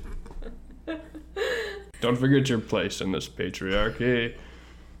debate. Don't forget your place in this patriarchy.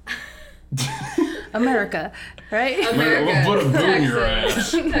 America, right? America. We'll put a boot in your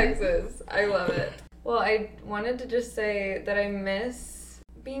ass. Texas. I love it. Well, I wanted to just say that I miss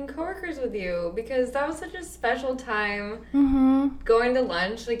being coworkers with you because that was such a special time. Mm-hmm. Going to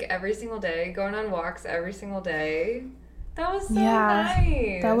lunch like every single day, going on walks every single day. That was so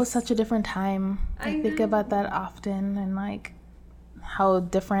nice. That was such a different time. I think about that often and like how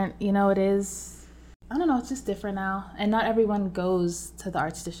different, you know, it is I don't know, it's just different now. And not everyone goes to the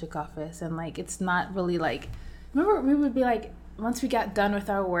Arts District office. And, like, it's not really, like... Remember, we would be, like, once we got done with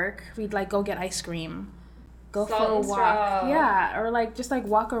our work, we'd, like, go get ice cream. Go for a walk. Yeah, or, like, just, like,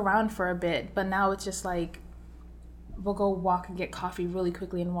 walk around for a bit. But now it's just, like, we'll go walk and get coffee really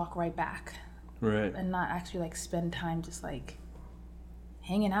quickly and walk right back. Right. And not actually, like, spend time just, like,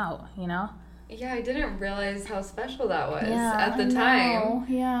 hanging out, you know? Yeah, I didn't realize how special that was at the time.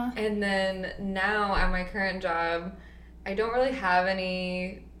 Yeah. And then now at my current job, I don't really have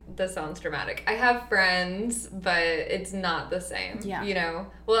any... This sounds dramatic. I have friends, but it's not the same. Yeah. You know?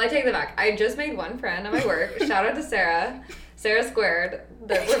 Well, I take that back. I just made one friend at my work. Shout out to Sarah. Sarah squared.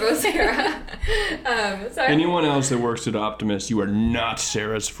 We're both Sarah. So anyone else that works at Optimist, you are not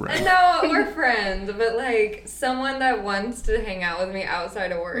Sarah's friend. No, we're friends, but like someone that wants to hang out with me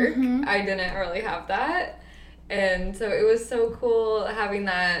outside of work, I didn't really have that. And so it was so cool having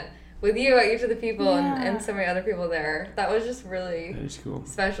that with you at Each of the People and so many other people there. That was just really that is cool.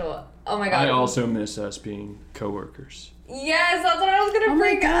 Special. Oh my God. I also miss us being coworkers. Yes, that's what I was going to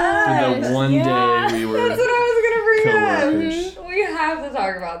bring up. For the one day we were That's what I was going to bring coworkers. up. We have to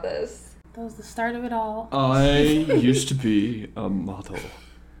talk about this. That was the start of it all. I used to be a model.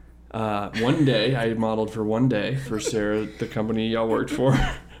 One day, I modeled for one day for Sarah, the company y'all worked for.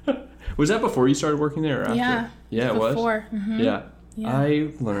 Was that before you started working there or after? Yeah. Yeah, it was? Before. Mm-hmm. Yeah. Yeah.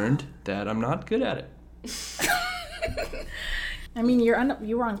 I learned that I'm not good at it. I mean, you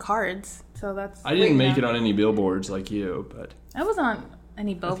were on cards, so that's... I didn't make it on any billboards like you, but... I was on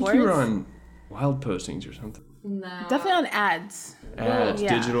any billboards. I think you were on wild postings or something. No. Definitely on ads. Ads?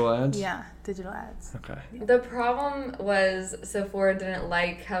 Yeah. Digital ads? Yeah, digital ads. Okay. The problem was Sephora didn't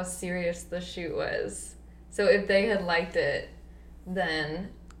like how serious the shoot was. So if they had liked it, then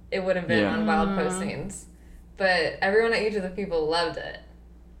it would have been on wild postings. But everyone at Each of the People loved it.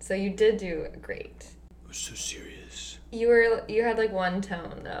 So you did do great. It was so serious. You had like one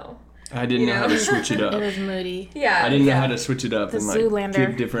tone though. I didn't know how to switch it up. It was moody. Yeah. I didn't know how to switch it up The and like Zoolander.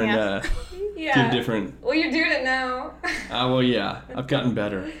 give different give different. Well, you're doing it now. Well, yeah, I've gotten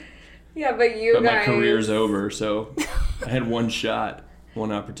better. Yeah, but you But guys. my career's over, so I had one shot,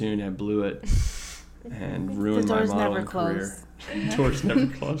 one opportunity, I blew it, and ruined my modeling career. Doors never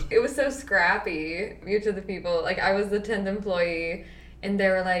closed. It was so scrappy, Each of the People. Like, I was the 10th employee, and they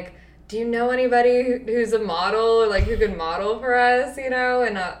were like, do you know anybody who's a model, or like who could model for us, you know?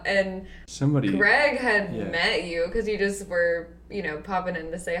 And somebody. Greg had met you because you just were, you know, popping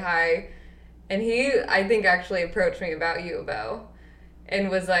in to say hi. And he, I think, actually approached me about you, Beau, and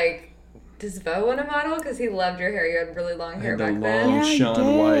was like, does Beau want to model? Because he loved your hair. You had really long hair back then. Yeah,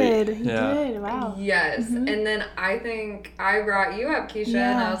 Sean White. He did. Wow. Yes. And then I think I brought you up, Keshia,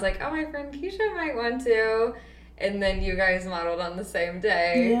 and I was like, oh, my friend Keshia might want to. And then you guys modeled on the same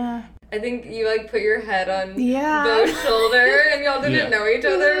day. Yeah. I think you like put your head on Yeah. Beau's shoulder, and y'all didn't know each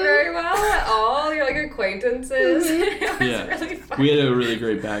other very well at all. You're like acquaintances. It was really fun. We had a really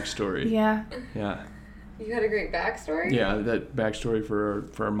great backstory. Yeah. Yeah. You had a great backstory? Yeah, that backstory for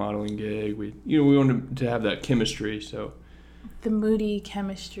our modeling gig. We wanted to have that chemistry, so. The moody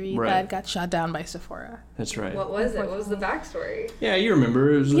chemistry that got shot down by Sephora. That's right. What was it? What was the backstory? Yeah, you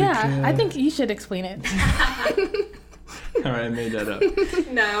remember. It was like, I think you should explain it. All right, I made that up.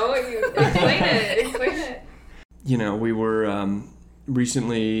 No, you explain it. Explain it. You know, we were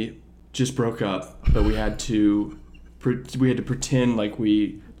recently just broke up, but we had to pretend like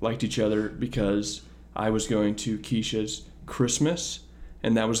we liked each other because I was going to Keshia's Christmas,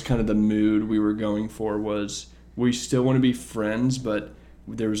 and that was kind of the mood we were going for. Was we still want to be friends, but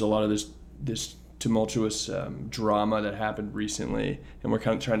there was a lot of this tumultuous drama that happened recently, and we're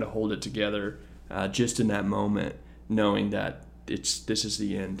kind of trying to hold it together just in that moment, knowing that this is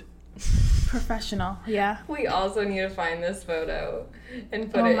the end. Professional, yeah. We also need to find this photo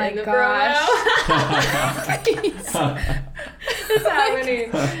and put Oh it my in the gosh. promo. It's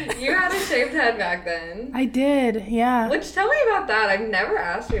happening. You had a shaved head back then. I did, yeah. Which, tell me about that. I've never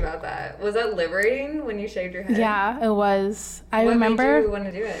asked you about that. Was that liberating when you shaved your head? Yeah, it was. I what remember. made you want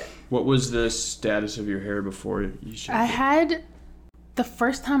to do it? What was the status of your hair before you shaved I it? had, the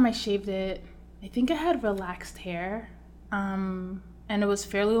first time I shaved it, I think I had relaxed hair, and it was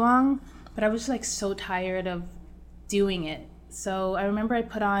fairly long, but I was just like so tired of doing it. So I remember I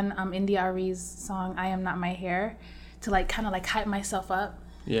put on India Ari's song "I Am Not My Hair" to like kind of like hype myself up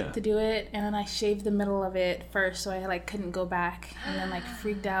to do it, and then I shaved the middle of it first, so I like couldn't go back, and then like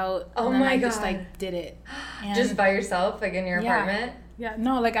freaked out. Oh and then my I God. just like did it. And Just by yourself, like in your apartment? Yeah,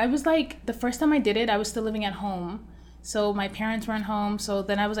 no, like I was like, the first time I did it, I was still living at home. So my parents weren't home. So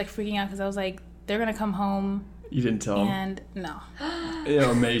then I was like freaking out because I was like, they're going to come home You didn't tell them? And no. Yeah,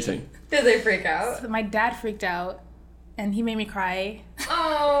 amazing. Did they freak out? So my dad freaked out, and he made me cry.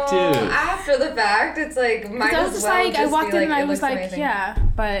 Oh, Dude. after the fact, it's like, might I was as just well like, just I walked be in and I "It was looks like, amazing." yeah,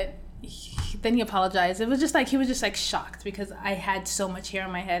 but then he apologized. It was just like, he was just like shocked because I had so much hair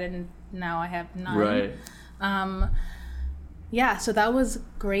on my head and now I have none. Right. Yeah, so that was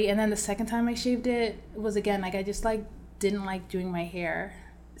great. And then the second time I shaved it was again, like I just like didn't like doing my hair.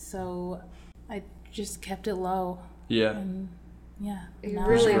 So I just kept it low. Yeah. And yeah. You now-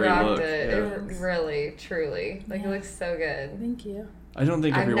 really Great rocked look, it. yeah. It really, truly. Like, Yeah. it looks so good. Thank you. I don't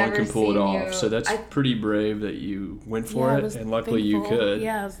think I've everyone never can pull it seen off, you- so that's pretty brave that you went for Yeah, I it, was and luckily you thankful. could.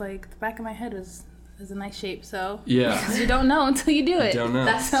 Yeah, I was like, the back of my head was a nice shape, so. Yeah. Because you don't know until you do it. Don't know.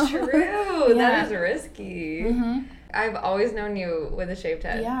 That's So- true. Yeah. That is risky. Mm-hmm. I've always known you with a shaved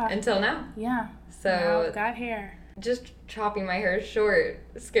head. Yeah. Until now. Yeah. So Now I've got hair. just chopping my hair short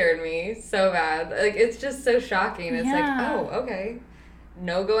scared me so bad. Like, it's just so shocking. It's Yeah. like, oh, okay.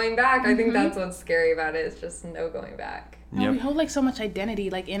 No going back. I think that's what's scary about it. It's just no going back. And Yep. we hold like so much identity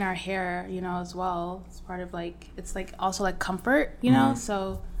like in our hair, you know, as well. It's part of like, it's like also like comfort, you know?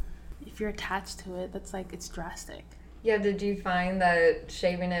 So if you're attached to it, that's like, it's drastic. Yeah, did you find that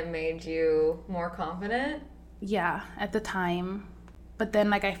shaving it made you more confident? Yeah, at the time. But then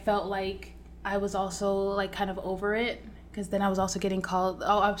like I felt like I was also like kind of over it. Because then I was also getting called,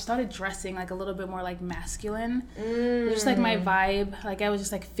 I started dressing like a little bit more like masculine. Just like my vibe. Like I was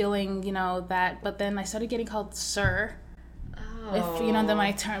just like feeling, you know, that. But then I started getting called sir. Oh. If, you know, then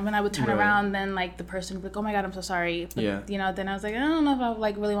when I would turn Right. around, then like the person would be like, oh my God, I'm so sorry. But, Yeah. you know, then I was like, I don't know if I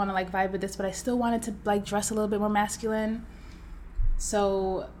like really want to like vibe with this, but I still wanted to like dress a little bit more masculine.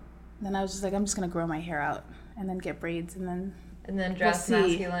 So then I was just like, I'm just going to grow my hair out and then get braids and then dress We'll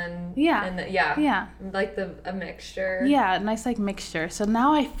see. masculine. Yeah. And yeah. yeah. Like a mixture. Yeah, nice like mixture. So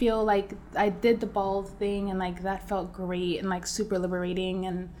now I feel like I did the bald thing and like that felt great and like super liberating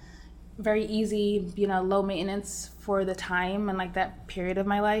and very easy, you know, low maintenance for the time and like that period of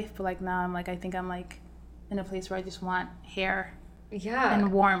my life. But like now I'm like, I think I'm like in a place where I just want hair Yeah.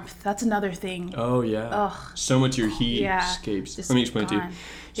 and warmth. That's another thing. Oh, yeah. Ugh. So much of your heat Yeah. escapes. Just Let me explain it to you. gone.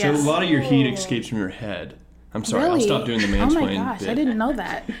 So Yes. a lot of your heat Oh. escapes from your head. I'm sorry, Really? I'll stop doing the Oh mansplain my gosh, bit. I didn't know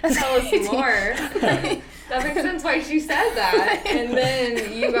that. Tell us more. That makes sense why she said that. And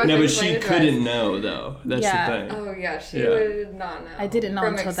then you got No, to but she explain it to couldn't us. know, though. That's Yeah. the thing. Oh, yeah. She Yeah. would not know. I didn't know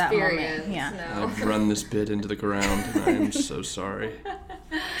From until that moment, experience, yeah. No. I've run this bit into the ground, and I am so sorry.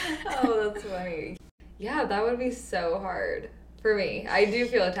 Oh, that's funny. Yeah, that would be so hard for me. I do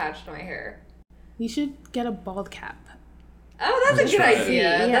feel attached to my hair. You should get a bald cap. Oh, that's Let's a good try it.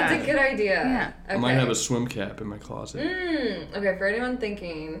 idea. Yeah. That's a good idea. Yeah. I might have a swim cap in my closet. Okay, for anyone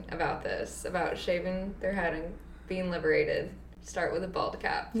thinking about this, about shaving their head and being liberated, start with a bald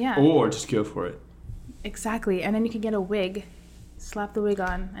cap. Yeah. Or just go for it. Exactly. And then you can get a wig, slap the wig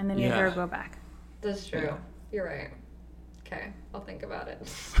on, and then your Yeah. hair will grow back. That's true. Yeah. You're right. Okay, I'll think about it.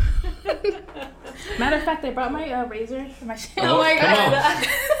 Matter of fact, I brought my razor for my shave. Oh, my come on. god.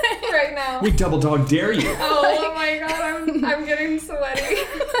 Right now. We double dog dare you. Oh my god, I'm getting sweaty.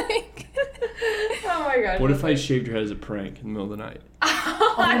 Oh my god. What if I shaved your head as a prank in the middle of the night?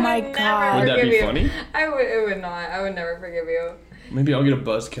 Oh my God. Would that be forgive you. funny? It would not. I would never forgive you. Maybe I'll get a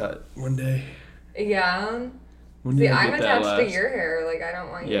buzz cut one day. Yeah. When See, did I I'm get that attached to last? your hair. Like, I don't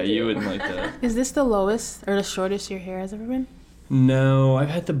want you Yeah, to. you wouldn't like that. Is this the lowest or the shortest your hair has ever been? No, I've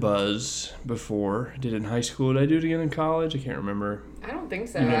had the buzz before. I did it in high school. Did I do it again in college? I can't remember. I don't think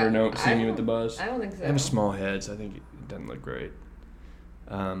so. You never seen me I with the buzz? I don't think so. I have a small head, so I think it doesn't look great.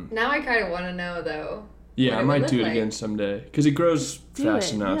 Now I kind of want to know, though. Yeah, what I it might would do look it like. again someday because it grows Do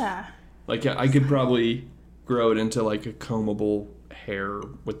fast it. enough. Yeah. Like I could probably grow it into like a combable hair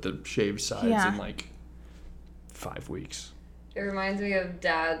with the shaved sides Yeah. in like 5 weeks. It reminds me of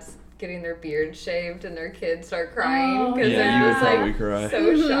dads getting their beard shaved and their kids start crying Oh, because Yeah, you would they're probably just cry. like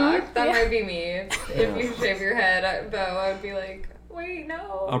so shocked. That Yeah. might be me. If you shave your head, Beau, I would be like, wait,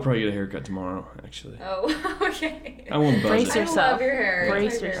 no. I'll probably get a haircut tomorrow, actually. Oh, okay. I won't buzz Brace it. I yourself. love your hair.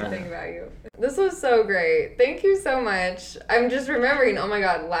 Brace It's my yourself. favorite thing about you. This was so great. Thank you so much. I'm just remembering, oh my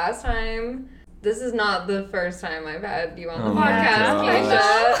god, last time, this is not the first time I've had you on the Oh my podcast,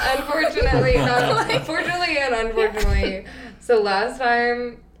 gosh. Keshia. Unfortunately, unfortunately and unfortunately. So last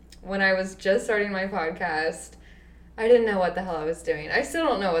time, when I was just starting my podcast, I didn't know what the hell I was doing. I still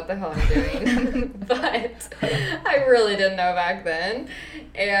don't know what the hell I'm doing, but I really didn't know back then.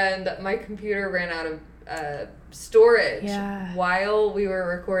 And my computer ran out of storage Yeah. while we were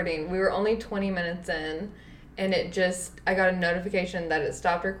recording. We were only 20 minutes in, and I got a notification that it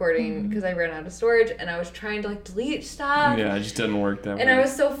stopped recording because I ran out of storage, and I was trying to like delete stuff. Yeah, it just didn't work that way. And I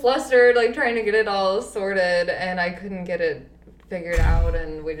was so flustered, like trying to get it all sorted, and I couldn't get it figured out,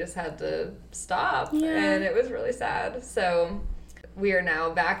 and we just had to stop. Yeah. And it was really sad. So we are now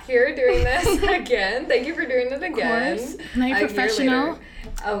back here doing this again. Thank you for doing it again. Of course. Now you're professional.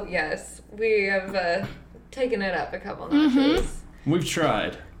 Oh, yes. We have taken it up a couple notches. We've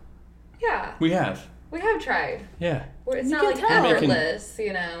tried. Yeah. We have. We have tried. Yeah. It's You not like can tell. effortless,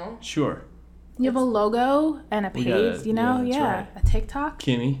 you know? Sure. You have a logo and a We got page, it. you know? Yeah, Yeah. that's A TikTok.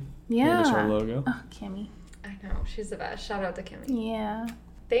 Kimmy. Yeah. That's our logo. Oh, Kimmy. I know. She's the best. Shout out to Kimmy. Yeah.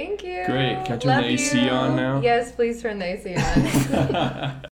 Thank you. Great. Can I turn Love the AC you. on now? Yes, please turn the AC on.